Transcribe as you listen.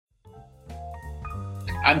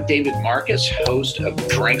I'm David Marcus, host of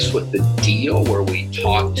Drinks with the Deal, where we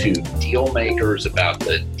talk to deal makers about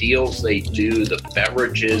the deals they do, the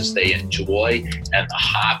beverages they enjoy, and the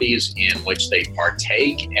hobbies in which they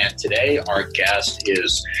partake. And today our guest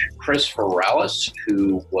is Chris Varelas,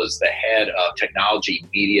 who was the head of technology,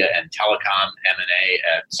 media, and telecom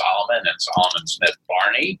M&A at Salomon and Salomon Smith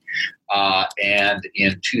Barney. And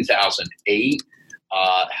in 2008,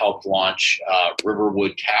 helped launch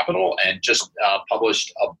Riverwood Capital and just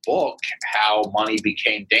published a book, How Money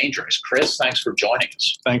Became Dangerous. Chris, thanks for joining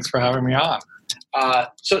us. Thanks for having me on.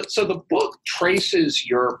 So the book traces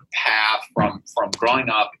your path from growing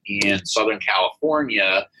up in Southern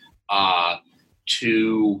California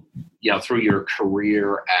to, through your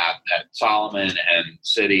career at Salomon and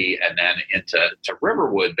Citi and then into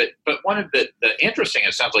Riverwood. But one of the interesting,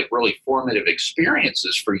 it sounds like really formative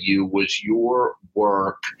experiences for you was your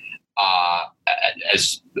work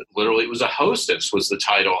as literally it was a hostess was the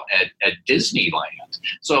title at Disneyland.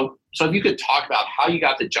 So if you could talk about how you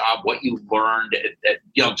got the job, what you learned at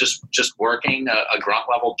just working a grunt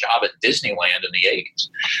level job at Disneyland in the 80s.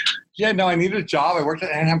 Yeah, no, I needed a job. I worked at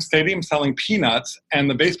Anaheim Stadium selling peanuts, and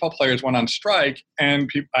the baseball players went on strike, and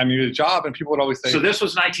I needed a job, and people would always say... So this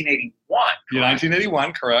was 1981, correct? Yeah,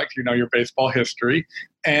 1981, correct. You know your baseball history.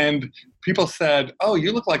 And people said, oh,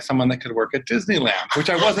 you look like someone that could work at Disneyland, which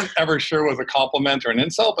I wasn't ever sure was a compliment or an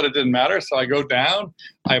insult, but it didn't matter. So I go down,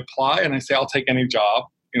 I apply, and I say, I'll take any job.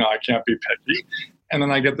 I can't be picky. And then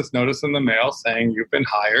I get this notice in the mail saying, you've been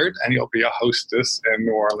hired, and you'll be a hostess in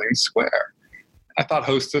New Orleans Square. I thought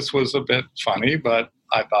hostess was a bit funny, but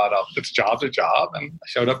I thought, it's job's a job. And I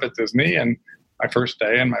showed up at Disney, and my first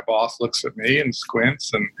day, and my boss looks at me and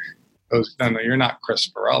squints and goes, no, you're not Chris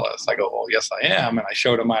Varelas. I go, well, yes, I am. And I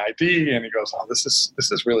showed him my ID, and he goes, oh, this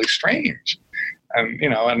is really strange. And,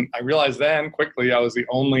 and I realized then quickly I was the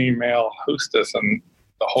only male hostess in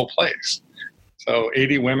the whole place. So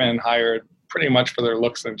 80 women hired pretty much for their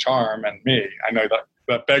looks and charm, and me. I know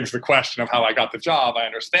that begs the question of how I got the job. I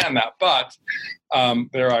understand that. But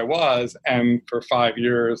there I was, and for 5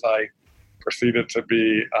 years, I proceeded to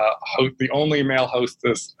be the only male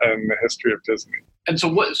hostess in the history of Disney. And so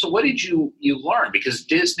what did you learn? Because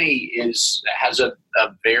Disney has a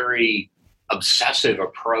very obsessive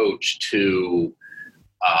approach to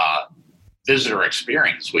visitor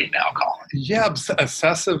experience, we now call it. Yeah,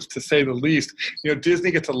 obsessive to say the least. Disney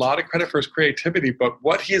gets a lot of credit for his creativity, but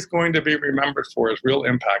what he is going to be remembered for, his real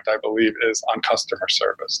impact, I believe, is on customer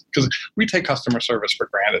service. Because we take customer service for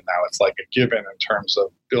granted now. It's like a given in terms of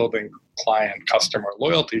building client customer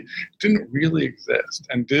loyalty. It didn't really exist.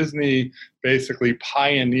 And Disney basically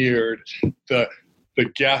pioneered the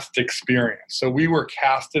guest experience. So we were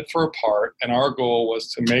casted for a part, and our goal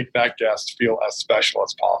was to make that guest feel as special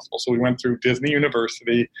as possible. So we went through Disney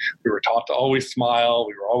University. We were taught to always smile.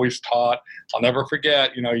 We were always taught, I'll never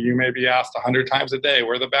forget, you may be asked 100 times a day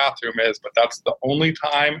where the bathroom is, but that's the only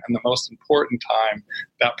time and the most important time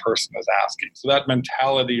that person is asking. So that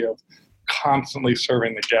mentality of constantly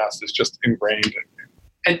serving the guest is just ingrained in you.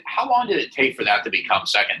 And how long did it take for that to become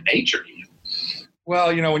second nature to you?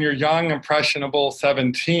 Well, when you're young, impressionable,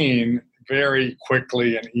 17, very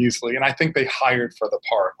quickly and easily. And I think they hired for the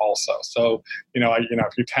part also. So,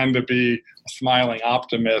 if you tend to be a smiling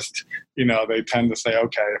optimist, they tend to say,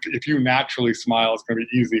 okay, if you naturally smile, it's going to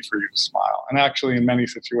be easy for you to smile. And actually, in many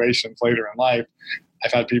situations later in life,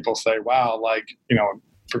 I've had people say, wow,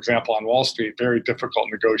 for example, on Wall Street, very difficult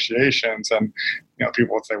negotiations. And,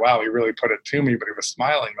 people would say, wow, he really put it to me, but he was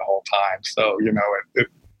smiling the whole time. So,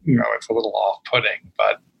 it's a little off-putting,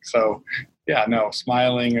 but so, yeah, no,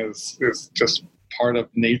 smiling is just part of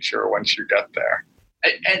nature once you get there.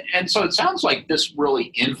 And so it sounds like this really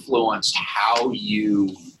influenced how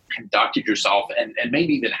you conducted yourself and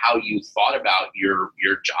maybe even how you thought about your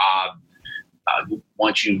job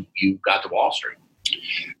once you got to Wall Street.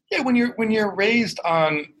 Yeah, when you're raised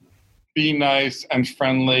on be nice and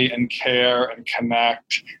friendly and care and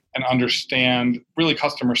connect and understand, really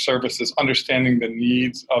customer service is understanding the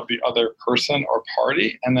needs of the other person or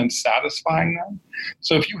party and then satisfying them.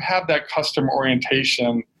 So if you have that customer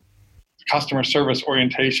service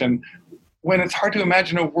orientation, when it's hard to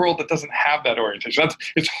imagine a world that doesn't have that orientation.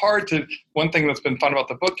 It's hard to, one thing that's been fun about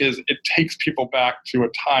the book is it takes people back to a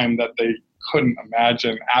time that they couldn't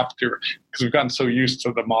imagine after, because we've gotten so used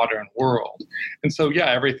to the modern world. And so, yeah,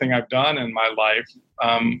 everything I've done in my life,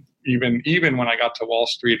 even when I got to Wall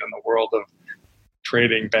Street in the world of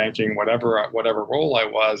trading, banking, whatever role I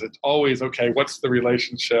was, it's always, okay, what's the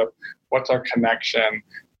relationship? What's our connection?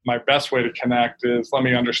 My best way to connect is let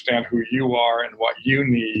me understand who you are and what you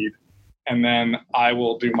need, and then I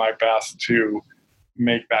will do my best to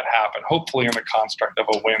make that happen, hopefully in the construct of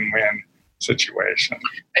a win-win situation.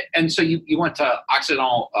 And so you went to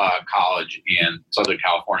Occidental College in Southern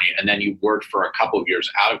California, and then you worked for a couple of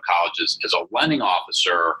years out of college as a lending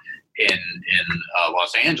officer in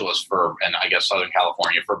Los Angeles and I guess Southern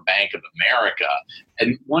California for Bank of America.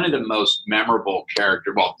 And one of the most memorable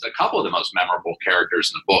characters, well, a couple of the most memorable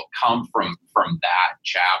characters in the book come from that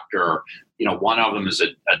chapter. One of them is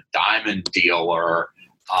a diamond dealer,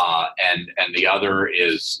 and the other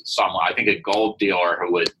is someone, I think a gold dealer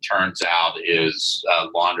who it turns out is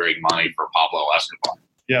laundering money for Pablo Escobar.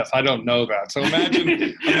 Yes, I don't know that. So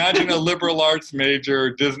imagine a liberal arts major,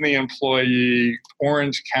 Disney employee,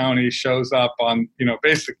 Orange County shows up on,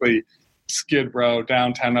 basically Skid Row,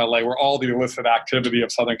 downtown LA, where all the illicit activity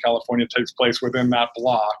of Southern California takes place within that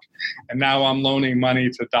block. And now I'm loaning money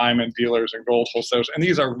to diamond dealers and gold wholesalers. And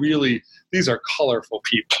these are colorful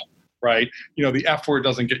people, right? The F word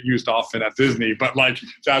doesn't get used often at Disney, but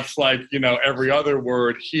that's every other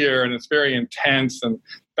word here. And it's very intense and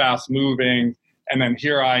fast moving. And then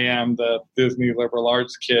here I am, the Disney liberal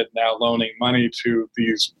arts kid, now loaning money to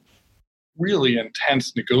these really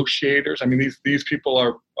intense negotiators. I mean, these people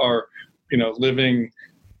are living,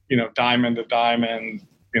 diamond to diamond,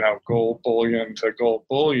 gold bullion to gold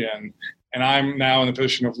bullion. And I'm now in the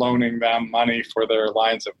position of loaning them money for their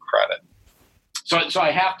lines of credit. So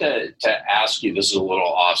I have to ask you, this is a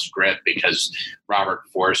little off script, because Robert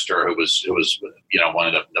Forster, who was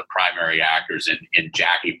one of the primary actors in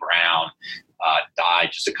Jackie Brown, died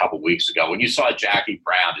just a couple weeks ago. When you saw Jackie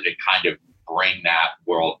Brown, did it kind of bring that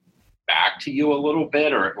world back to you a little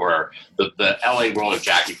bit, or the LA world of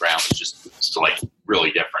Jackie Brown was just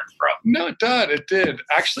really different from? No, it did.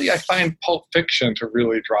 Actually, I find Pulp Fiction to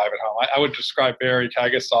really drive it home. I would describe Barry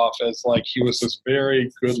Kagasov as he was this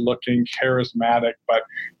very good-looking, charismatic, but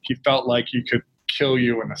he felt like he could kill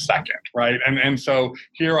you in a second, right? And so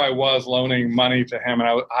here I was loaning money to him, and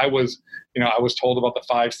I was told about the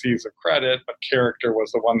 5 C's of credit, but character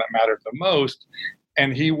was the one that mattered the most.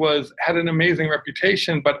 And he had an amazing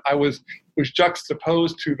reputation, but I was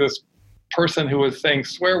juxtaposed to this person who was saying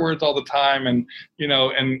swear words all the time, and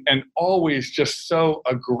always just so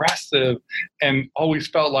aggressive, and always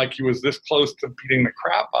felt like he was this close to beating the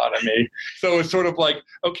crap out of me. So it's sort of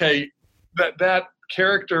okay, that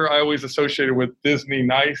character I always associated with Disney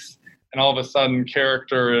nice, and all of a sudden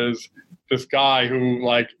character is this guy who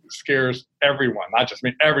scares everyone, not just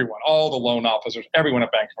me, everyone, all the loan officers, everyone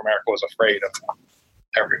at Bank of America was afraid of him.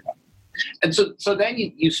 Everyone. And so then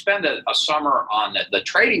you spend a summer on the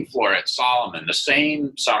trading floor at Solomon, the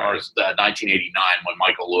same summer as 1989 when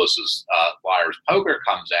Michael Lewis's Liar's Poker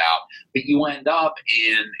comes out, but you end up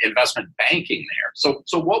in investment banking there.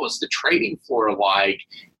 So what was the trading floor like,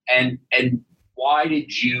 and why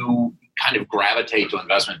did you kind of gravitate to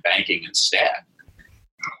investment banking instead?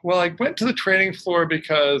 Well, I went to the trading floor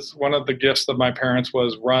because one of the gifts of my parents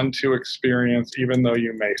was run to experience, even though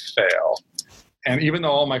you may fail. And even though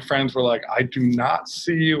all my friends were like, I do not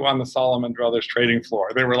see you on the Solomon Brothers trading floor.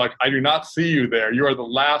 They were like, I do not see you there. You are the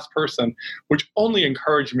last person, which only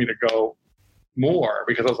encouraged me to go more,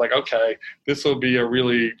 because I was like, okay, this will be a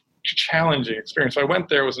really challenging experience. So I went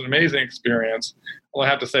there. It was an amazing experience. Well, I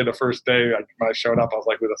have to say the first day when I showed up, I was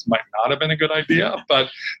like, well, this might not have been a good idea, but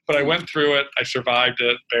I went through it. I survived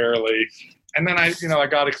it barely. And then I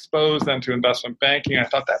got exposed then to investment banking. I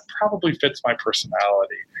thought that probably fits my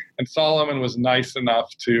personality. And Solomon was nice enough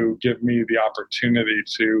to give me the opportunity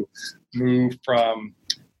to move from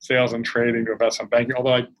sales and trading to investment banking.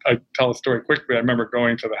 Although I tell the story quickly, I remember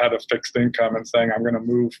going to the head of fixed income and saying, I'm going to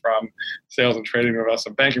move from sales and trading to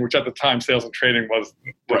investment banking, which at the time, sales and trading was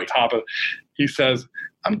the top of. He says,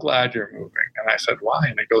 I'm glad you're moving. And I said, why?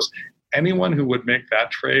 And he goes, anyone who would make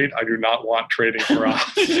that trade, I do not want trading for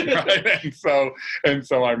us. Right? And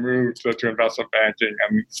so I moved to investment banking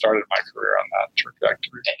and started my career on that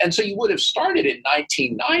trajectory. And so you would have started in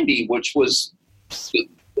 1990, which was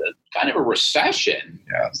kind of a recession.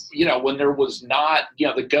 Yes. When there was not,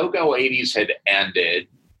 the go-go 80s had ended.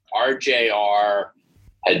 RJR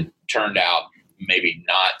had turned out maybe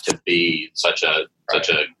not to be such a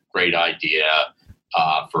great idea.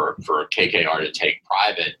 For KKR to take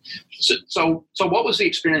private. So what was the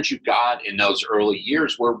experience you got in those early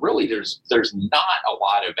years where really there's not a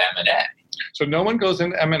lot of M&A? So no one goes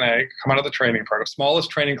into M&A, come out of the training program. Smallest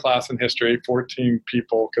training class in history, 14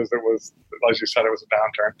 people, because it was, as you said, it was a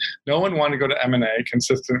downturn. No one wanted to go to M&A,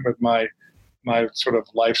 consistent with my sort of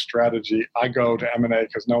life strategy. I go to M&A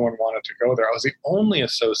because no one wanted to go there. I was the only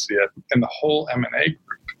associate in the whole M&A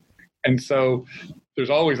group. And so there's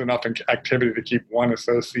always enough activity to keep one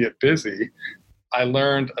associate busy. I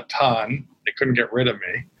learned a ton. They couldn't get rid of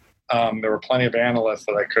me. There were plenty of analysts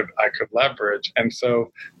that I could leverage. And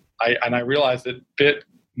so I realized it fit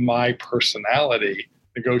my personality,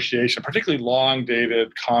 negotiation, particularly long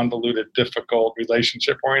dated, convoluted, difficult,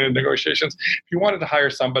 relationship oriented negotiations. If you wanted to hire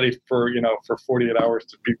somebody for 48 hours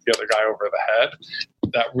to beat the other guy over the head,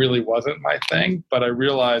 that really wasn't my thing. But I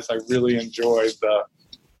realized I really enjoyed the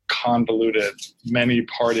convoluted, many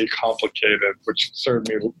party, complicated, which served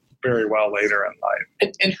me very well later in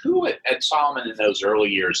life. And who at Solomon in those early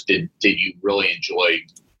years did you really enjoy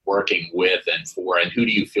working with and for, and who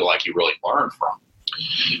do you feel like you really learned from?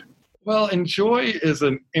 Well, enjoy is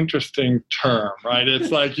an interesting term, right?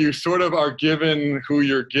 It's like you sort of are given who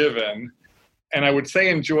you're given. And I would say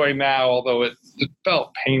enjoy now, although it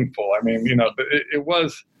felt painful. I mean, it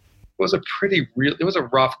was a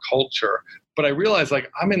rough culture. But I realized,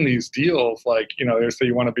 like, I'm in these deals, like, they say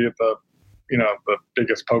you want to be at the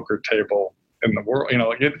biggest poker table in the world.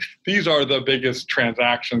 These are the biggest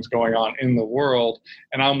transactions going on in the world.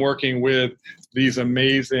 And I'm working with these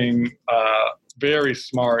amazing, very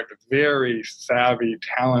smart, very savvy,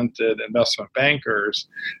 talented investment bankers,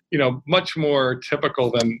 much more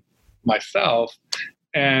typical than myself.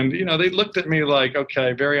 And, they looked at me like,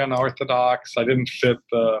 okay, very unorthodox. I didn't fit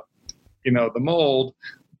the mold,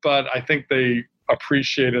 but I think they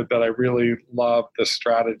appreciated that I really loved the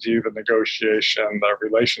strategy, the negotiation, the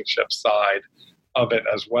relationship side of it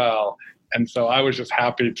as well. And so I was just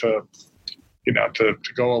happy to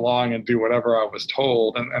go along and do whatever I was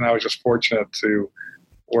told. And I was just fortunate to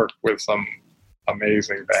work with some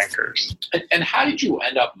amazing bankers. And how did you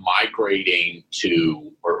end up migrating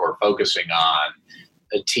to or focusing on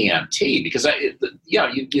TMT? Because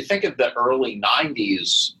you think of the early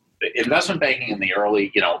 90s, investment banking in the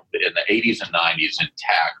early, in the 80s and 90s in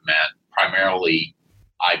tech meant primarily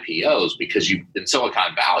IPOs, because in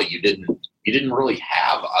Silicon Valley you didn't really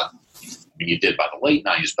have you did by the late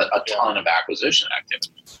 90s, but a ton of acquisition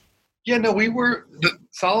activity. Yeah, no,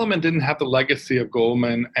 Solomon didn't have the legacy of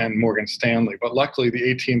Goldman and Morgan Stanley, but luckily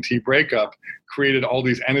the AT&T breakup created all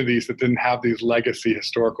these entities that didn't have these legacy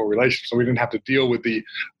historical relations. So we didn't have to deal with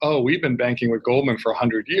we've been banking with Goldman for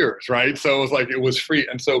 100 years, right? So it was like, it was free.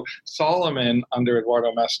 And so Solomon, under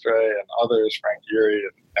Eduardo Mestre and others, Frank Gehry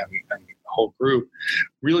and the whole group,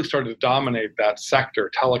 really started to dominate that sector,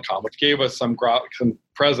 telecom, which gave us some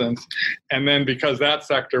presence. And then because that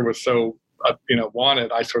sector was so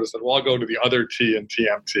wanted, I sort of said, well, I'll go to the other T in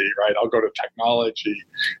TMT, right? I'll go to technology.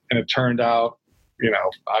 And it turned out,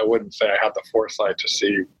 I wouldn't say I had the foresight to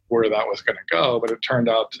see where that was going to go, but it turned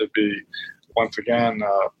out to be, once again,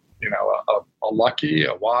 a lucky,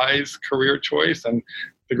 a wise career choice. And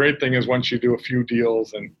the great thing is, once you do a few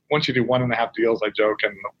deals, and once you do 1.5 deals, I joke,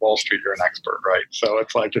 in Wall Street, you're an expert, right? So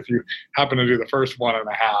it's like, if you happen to do the first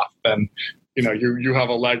 1.5, then, you have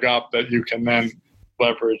a leg up that you can then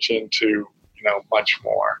leverage into, much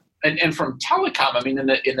more. And from telecom, I mean, in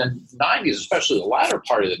the 90s, especially the latter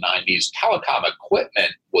part of the 90s, telecom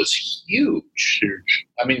equipment was huge. Huge.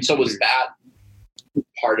 I mean, so was that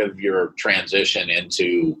part of your transition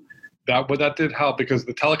into that? Well, that did help, because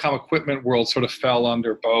the telecom equipment world sort of fell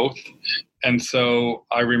under both. And so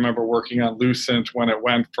I remember working on Lucent when it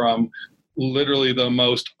went from literally the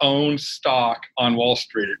most owned stock on Wall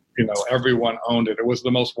Street. Everyone owned it. It was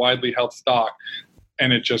the most widely held stock,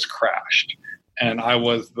 and it just crashed. And I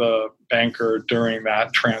was the banker during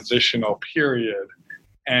that transitional period,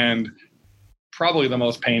 and probably the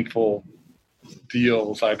most painful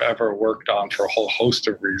deals I've ever worked on, for a whole host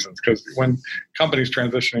of reasons. Because when companies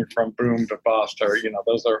transitioning from boom to bust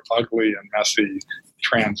those are ugly and messy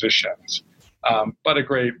transitions, but a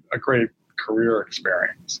great career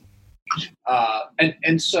experience.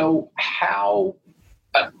 And so how,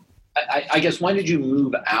 I guess, when did you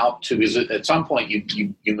move out to, because at some point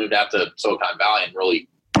you moved out to Silicon Valley and really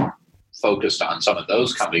focused on some of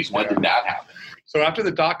those companies. When did that happen? So after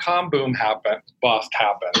the dot-com boom bust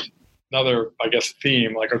happened, another, I guess,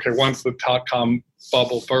 theme, like, okay, once the dot-com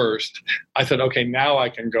bubble burst, I said, okay, now I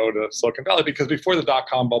can go to Silicon Valley, because before the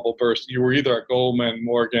dot-com bubble burst, you were either at Goldman,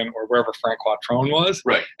 Morgan, or wherever Frank Quattrone was.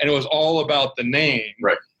 Right. And it was all about the name.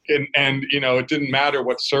 Right. And it didn't matter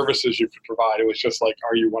what services you could provide. It was just like,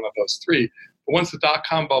 are you one of those three? But once the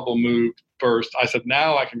dot-com bubble burst, I said,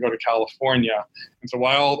 now I can go to California. And so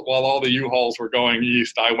while all the U-Hauls were going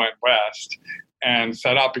east, I went west and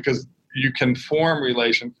set up, because you can form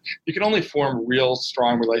relations. You can only form real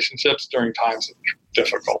strong relationships during times of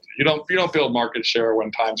difficulty. You don't build market share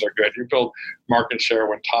when times are good. You build market share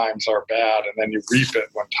when times are bad, and then you reap it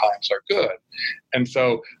when times are good. And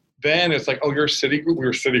so then it's like, oh, you're Citigroup. We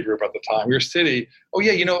were Citigroup at the time. We were Citi. Oh,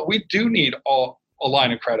 yeah, we do need a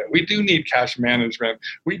line of credit. We do need cash management.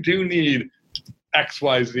 We do need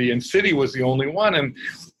XYZ, and Citi was the only one,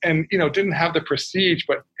 and didn't have the prestige,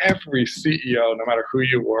 but every CEO, no matter who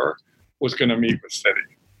you were, was going to meet with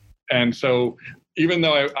Citi. And so even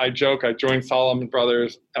though I joke, I joined Solomon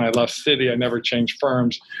Brothers and I left Citi, I never changed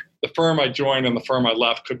firms. The firm I joined and the firm I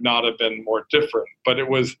left could not have been more different. But it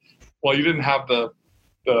was, well, you didn't have the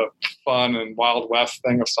fun and Wild West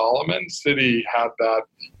thing of Solomon. Citi had that,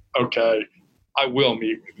 okay, I will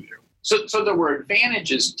meet with you. So there were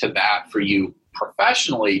advantages to that for you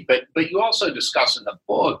professionally, but you also discuss in the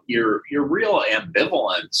book your real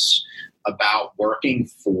ambivalence about working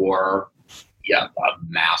for a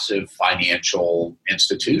massive financial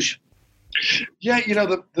institution. Yeah,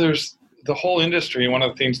 there's the whole industry. One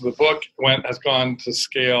of the themes of the book has gone to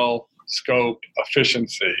scale, scope,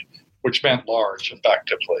 efficiency, which meant large,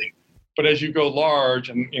 effectively. But as you go large,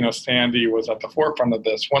 and Sandy was at the forefront of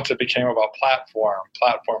this, once it became about platform,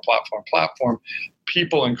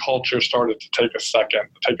 people and culture started to take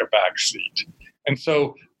a back seat. And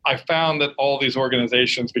so I found that all these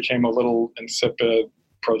organizations became a little insipid,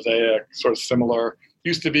 prosaic, sort of similar.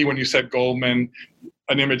 Used to be when you said Goldman,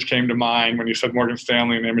 an image came to mind. When you said Morgan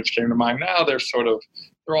Stanley, an image came to mind. Now they're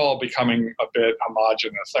all becoming a bit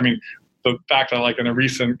homogenous. I mean, the fact that like in a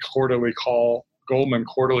recent Goldman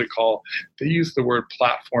quarterly call, they used the word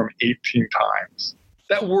platform 18 times.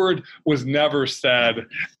 That word was never said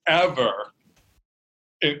ever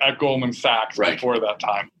at Goldman Sachs before that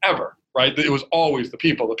time, ever, right? It was always the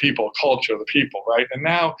people, culture, the people, right? And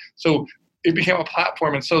now, so it became a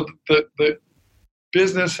platform. And so the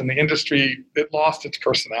business and the industry, it lost its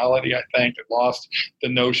personality, I think. It lost the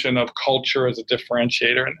notion of culture as a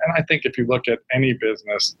differentiator. And I think if you look at any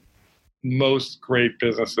business, most great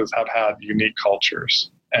businesses have had unique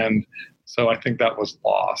cultures. And so I think that was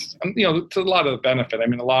lost. And, to a lot of the benefit, I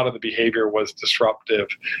mean, a lot of the behavior was disruptive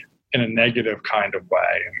in a negative kind of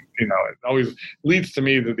way. And, it always leads to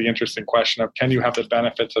me to the interesting question of, can you have the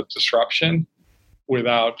benefits of disruption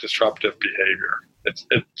without disruptive behavior? It's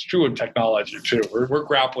true in technology too. We're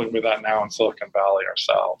grappling with that now in Silicon Valley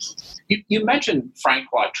ourselves. You mentioned Frank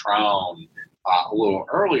Quattrone a little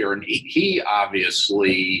earlier, and he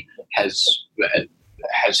obviously has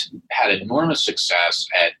had enormous success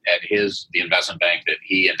at the investment bank that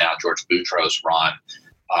he and now George Boutros run,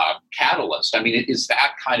 Catalyst. I mean, is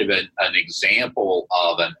that kind of an example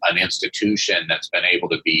of an institution that's been able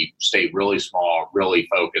to stay really small, really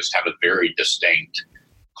focused, have a very distinct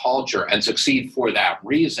culture, and succeed for that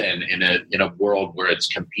reason in a world where it's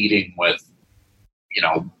competing with,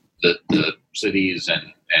 the Citis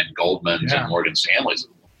and Goldmans and Morgan Stanleys?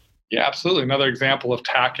 Yeah, absolutely. Another example of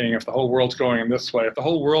tacking. If the whole world's going in this way, if the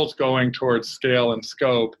whole world's going towards scale and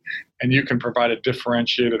scope, and you can provide a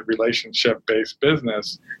differentiated relationship-based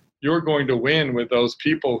business, you're going to win with those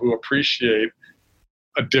people who appreciate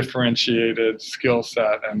a differentiated skill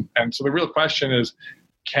set. And so the real question is,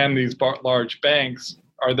 can these large banks,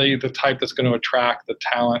 are they the type that's going to attract the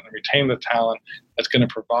talent and retain the talent that's going to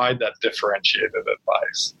provide that differentiated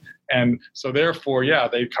advice? And so therefore,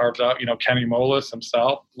 they carved out, Kenny Moelis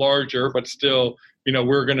himself, larger, but still,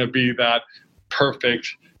 we're going to be that perfect,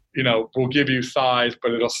 we'll give you size,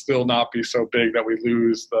 but it'll still not be so big that we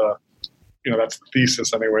lose that's the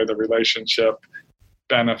thesis anyway, the relationship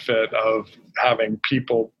benefit of having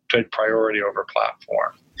people take priority over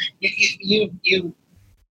platform. You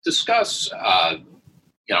discuss,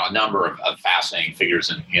 a number of fascinating figures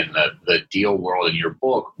in the deal world in your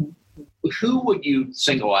book. Who would you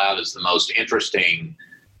single out as the most interesting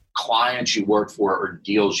clients you worked for or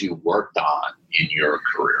deals you worked on in your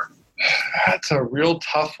career? That's a real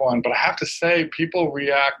tough one, but I have to say people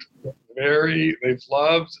react they've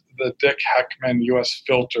loved the Dick Heckman U.S.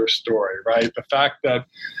 Filter story, right? The fact that,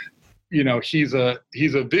 he's a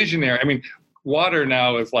visionary. I mean, water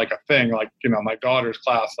now is like a thing, like, my daughter's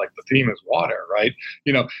class, like the theme is water, right?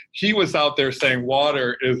 He was out there saying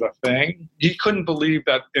water is a thing. He couldn't believe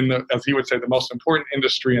that as he would say, the most important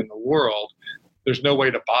industry in the world, there's no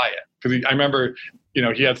way to buy it. Because I remember,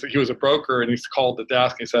 he was a broker and he called the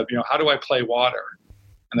desk and he said, how do I play water?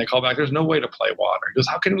 And they called back, there's no way to play water. He goes,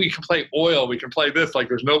 how can we can play oil? We can play this. Like,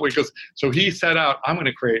 there's no way. So he set out, I'm going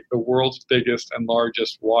to create the world's biggest and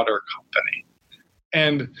largest water company.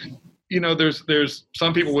 And there's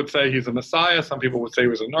some people would say he's a messiah. Some people would say he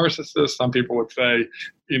was a narcissist. Some people would say,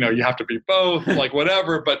 you have to be both, like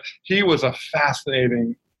whatever. But he was a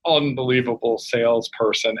fascinating, unbelievable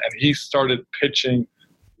salesperson. And he started pitching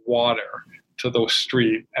water to the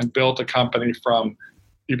street and built a company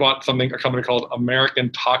he bought a company called American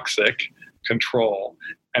Toxic Control.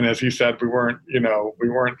 And as he said, we weren't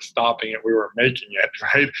stopping it. We were making it,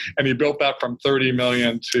 right? And he built that from 30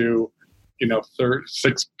 million to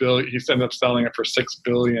 $6 billion. He ended up selling it for $6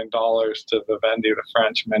 billion to Vivendi, the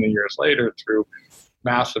French, many years later through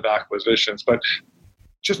massive acquisitions. But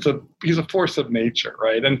he's a force of nature,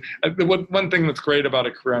 right? And one thing that's great about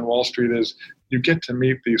a career on Wall Street is you get to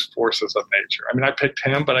meet these forces of nature. I mean, I picked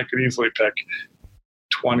him, but I could easily pick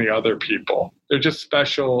 20 other people. They're just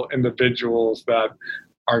special individuals that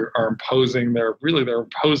are imposing their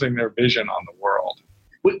vision on the world.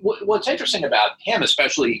 What's interesting about him,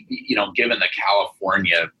 especially, given the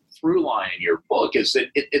California through line in your book, is that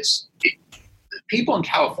people in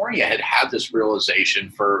California had this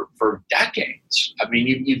realization for decades. I mean,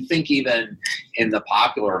 you'd think even in the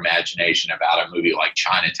popular imagination about a movie like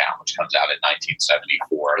Chinatown, which comes out in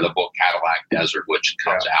 1974, or the book Cadillac Desert, which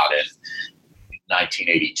comes out in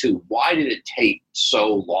 1982. Why did it take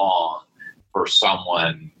so long for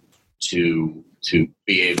someone to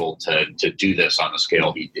be able to do this on the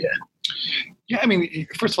scale he did? Yeah, I mean,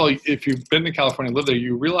 first of all, if you've been to California and lived there,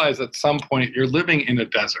 you realize at some point you're living in a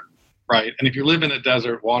desert, right? And if you live in a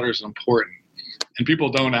desert, water is important. And people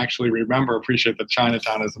don't actually appreciate that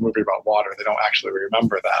Chinatown is a movie about water. They don't actually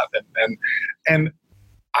remember that. And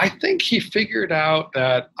I think he figured out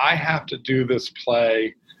that I have to do this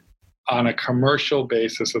play on a commercial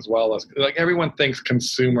basis as well as, like, everyone thinks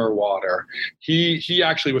consumer water. He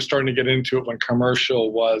actually was starting to get into it when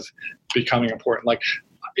commercial was becoming important. Like,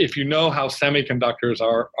 if you know how semiconductors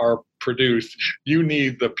are produced, you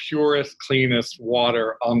need the purest, cleanest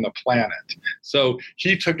water on the planet. So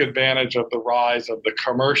he took advantage of the rise of the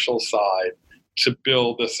commercial side to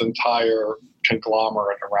build this entire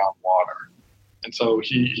conglomerate around water. And so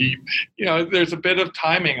he there's a bit of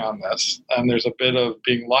timing on this, and there's a bit of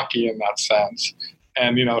being lucky in that sense.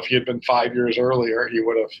 And, if he had been 5 years earlier, he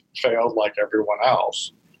would have failed like everyone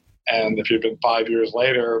else. And if he'd been 5 years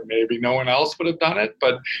later, maybe no one else would have done it,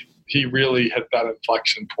 but he really hit that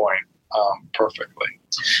inflection point perfectly.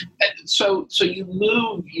 And so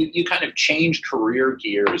you kind of changed career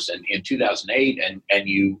gears in 2008, and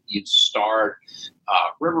you start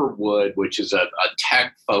Riverwood, which is a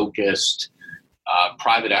tech-focused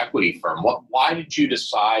private equity firm. Why did you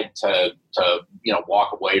decide to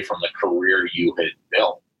walk away from the career you had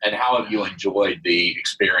built? And how have you enjoyed the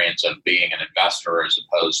experience of being an investor as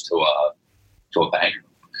opposed to a banker?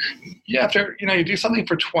 Yeah, after you do something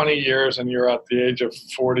for 20 years and you're at the age of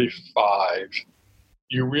 45,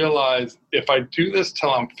 you realize if I do this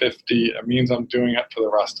till I'm 50, it means I'm doing it for the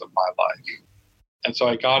rest of my life. And so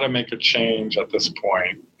I got to make a change at this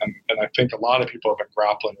point. And I think a lot of people have been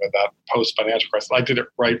grappling with that post-financial crisis. I did it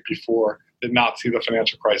right before, did not see the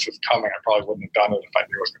financial crisis coming. I probably wouldn't have done it if I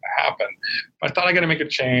knew it was going to happen. But I thought I got to make a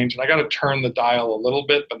change, and I got to turn the dial a little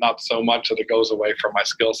bit, but not so much that it goes away from my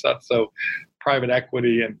skill set. So private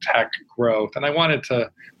equity and tech growth. And I wanted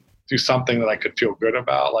to do something that I could feel good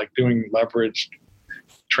about, like doing leveraged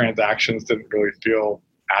transactions didn't really feel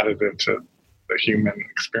additive to the human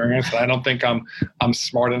experience. And I don't think I'm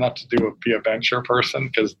smart enough to be a venture person,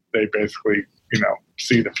 because they basically,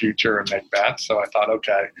 see the future and make bets. So I thought,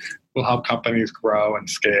 okay, we'll help companies grow and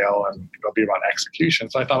scale, and it'll be about execution.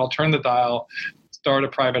 So I thought I'll turn the dial, start a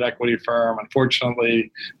private equity firm. Unfortunately,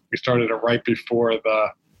 we started it right before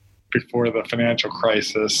the financial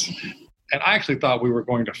crisis. And I actually thought we were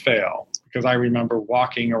going to fail, because I remember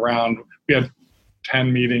walking around. We had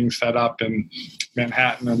 10 meetings set up in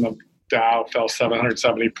Manhattan, and the Dow fell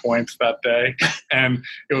 770 points that day. And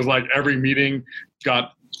it was like every meeting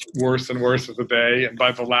got worse and worse as the day. And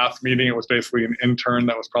by the last meeting, it was basically an intern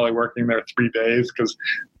that was probably working there 3 days, because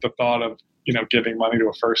the thought of, giving money to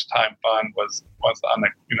a first-time fund was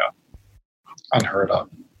unheard of.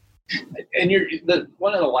 And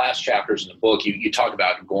one of the last chapters in the book, you talk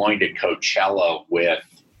about going to Coachella with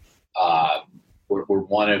where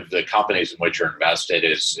one of the companies in which you're invested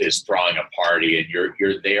is throwing a party, and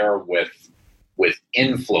you're there with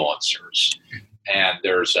influencers, and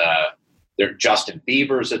there's Justin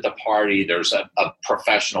Bieber's at the party. There's a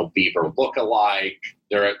professional Bieber lookalike.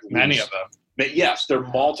 There are many of them. But yes, there are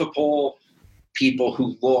multiple people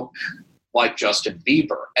who look like Justin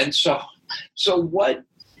Bieber. And so what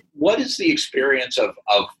is the experience of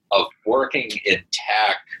working in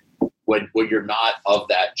tech when you're not of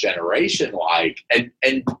that generation like?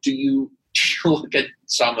 And do you look at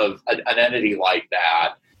some of an entity like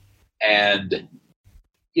that and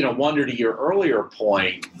wonder, to your earlier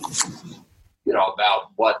point,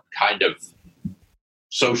 about what kind of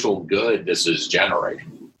social good this is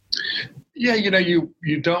generating? Yeah,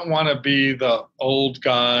 you don't want to be the old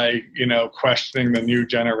guy, questioning the new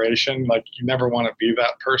generation. Like, you never want to be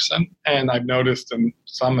that person. And I've noticed in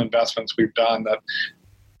some investments we've done that,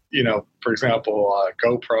 for example,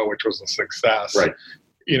 GoPro, which was a success, right.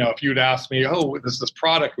 if you'd asked me, oh, there's this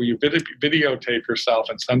product where you videotape yourself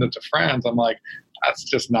and send it to friends, I'm like, that's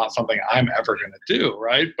just not something I'm ever going to do,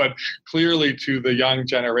 right? But clearly to the young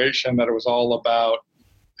generation that it was all about,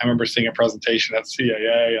 I remember seeing a presentation at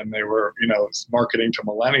CAA and they were, marketing to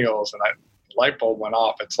millennials, and the light bulb went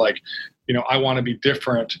off. It's like, I want to be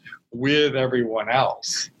different with everyone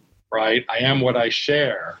else, right? I am what I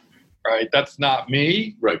share, right? That's not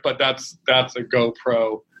me, right? But that's a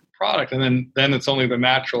GoPro product. And then it's only the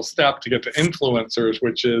natural step to get to influencers,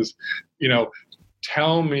 which is,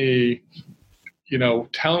 tell me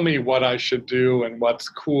what I should do and what's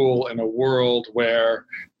cool in a world where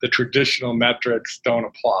the traditional metrics don't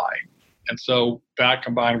apply. And so that,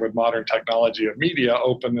 combined with modern technology of media,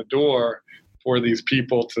 opened the door for these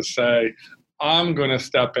people to say, I'm going to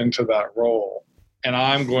step into that role and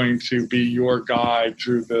I'm going to be your guide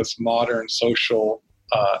through this modern social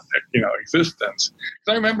existence. Because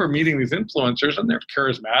I remember meeting these influencers and they're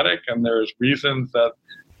charismatic and there's reasons that,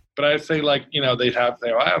 but I'd say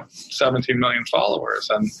I have 17 million followers.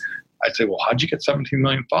 And I'd say, well, how'd you get 17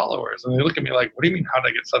 million followers? And they look at me like, what do you mean, how'd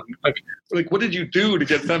I get 17? Like, what did you do to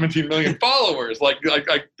get 17 million followers? Like,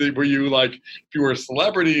 were you if you were a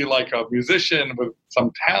celebrity, like a musician with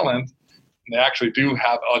some talent, and they actually do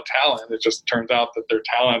have a talent. It just turns out that their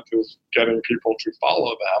talent is getting people to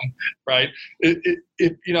follow them, right?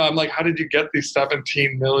 I'm like, how did you get these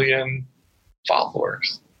 17 million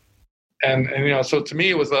followers? And so to me,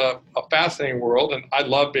 it was a fascinating world. And I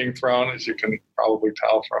love being thrown, as you can probably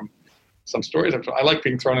tell from some stories. I like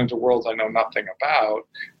being thrown into worlds I know nothing about.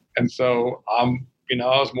 And so, I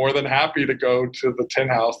was more than happy to go to the Tin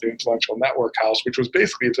House, the Influential Network House, which was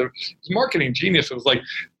basically, it's marketing genius. It was like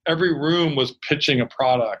every room was pitching a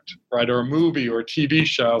product, right, or a movie or a TV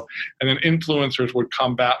show. And then influencers would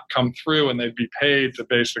come through and they'd be paid to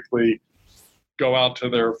basically go out to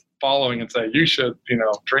their following and say, you should,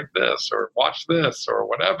 drink this or watch this or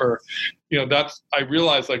whatever. I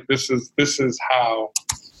realized this is how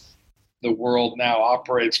the world now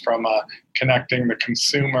operates, from connecting the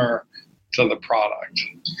consumer to the product.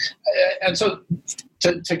 And so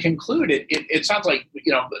to conclude, it sounds like,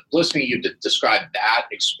 listening to you describe that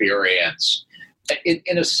experience,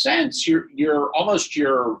 in a sense, your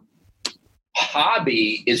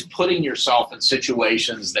hobby is putting yourself in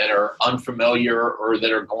situations that are unfamiliar or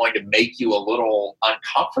that are going to make you a little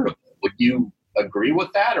uncomfortable. Would you agree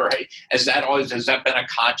with that? Or has that been a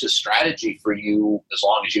conscious strategy for you as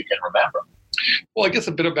long as you can remember? Well, I guess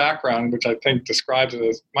a bit of background, which I think describes it,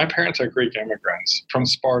 is my parents are Greek immigrants from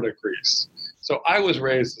Sparta, Greece. So I was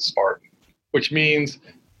raised a Spartan, which means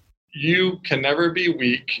you can never be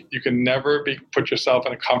weak. You can never put yourself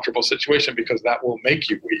in a comfortable situation, because that will make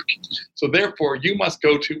you weak. So therefore, you must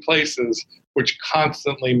go to places which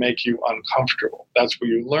constantly make you uncomfortable. That's where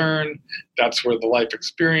you learn. That's where the life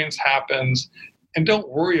experience happens. And don't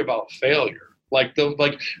worry about failure.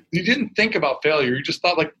 You didn't think about failure. You just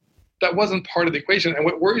thought that wasn't part of the equation. And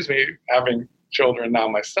what worries me, having children now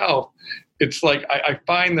myself, it's I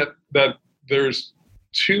find that there's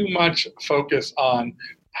too much focus on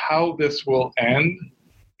how this will end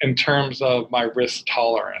in terms of my risk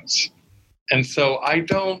tolerance. And so I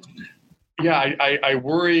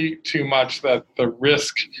worry too much that the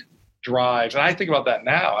risk drives, and I think about that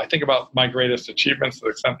now. I think about my greatest achievements to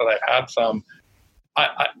the extent that I had some.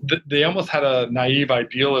 They almost had a naive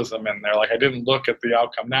idealism in there. I didn't look at the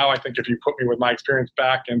outcome. Now I think if you put me with my experience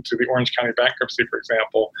back into the Orange County bankruptcy, for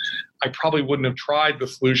example, I probably wouldn't have tried the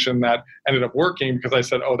solution that ended up working, because I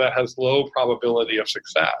said, oh, that has low probability of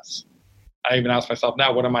success. I even ask myself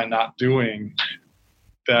now, what am I not doing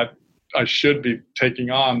that I should be taking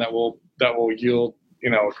on that will yield, a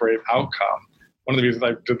great outcome? One of the reasons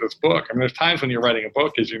I did this book, there's times when you're writing a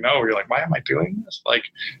book, as you know, where you're like, why am I doing this?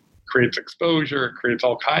 Creates exposure, it creates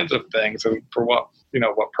all kinds of things, and for what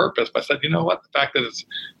purpose? But I said, the fact that it's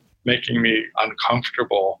making me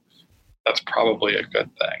uncomfortable, that's probably a good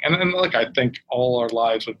thing. And I think all our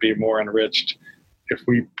lives would be more enriched if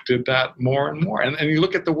we did that more and more. And you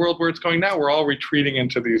look at the world where it's going now, we're all retreating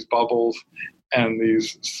into these bubbles and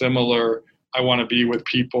these similar, I want to be with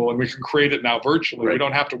people, and we can create it now virtually. Right. We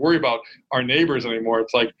don't have to worry about our neighbors anymore.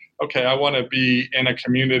 It's like, okay, I want to be in a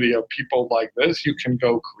community of people like this. You can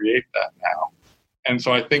go create that now. And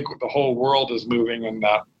so I think the whole world is moving in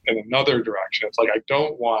another direction. It's I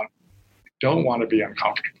don't want to be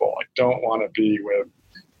uncomfortable. I don't want to be with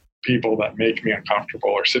people that make me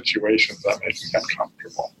uncomfortable or situations that make me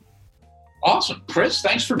uncomfortable. Awesome. Chris,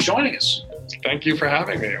 thanks for joining us. Thank you for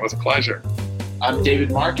having me. It was a pleasure. I'm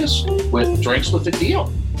David Marcus with Drinks with the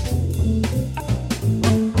Deal.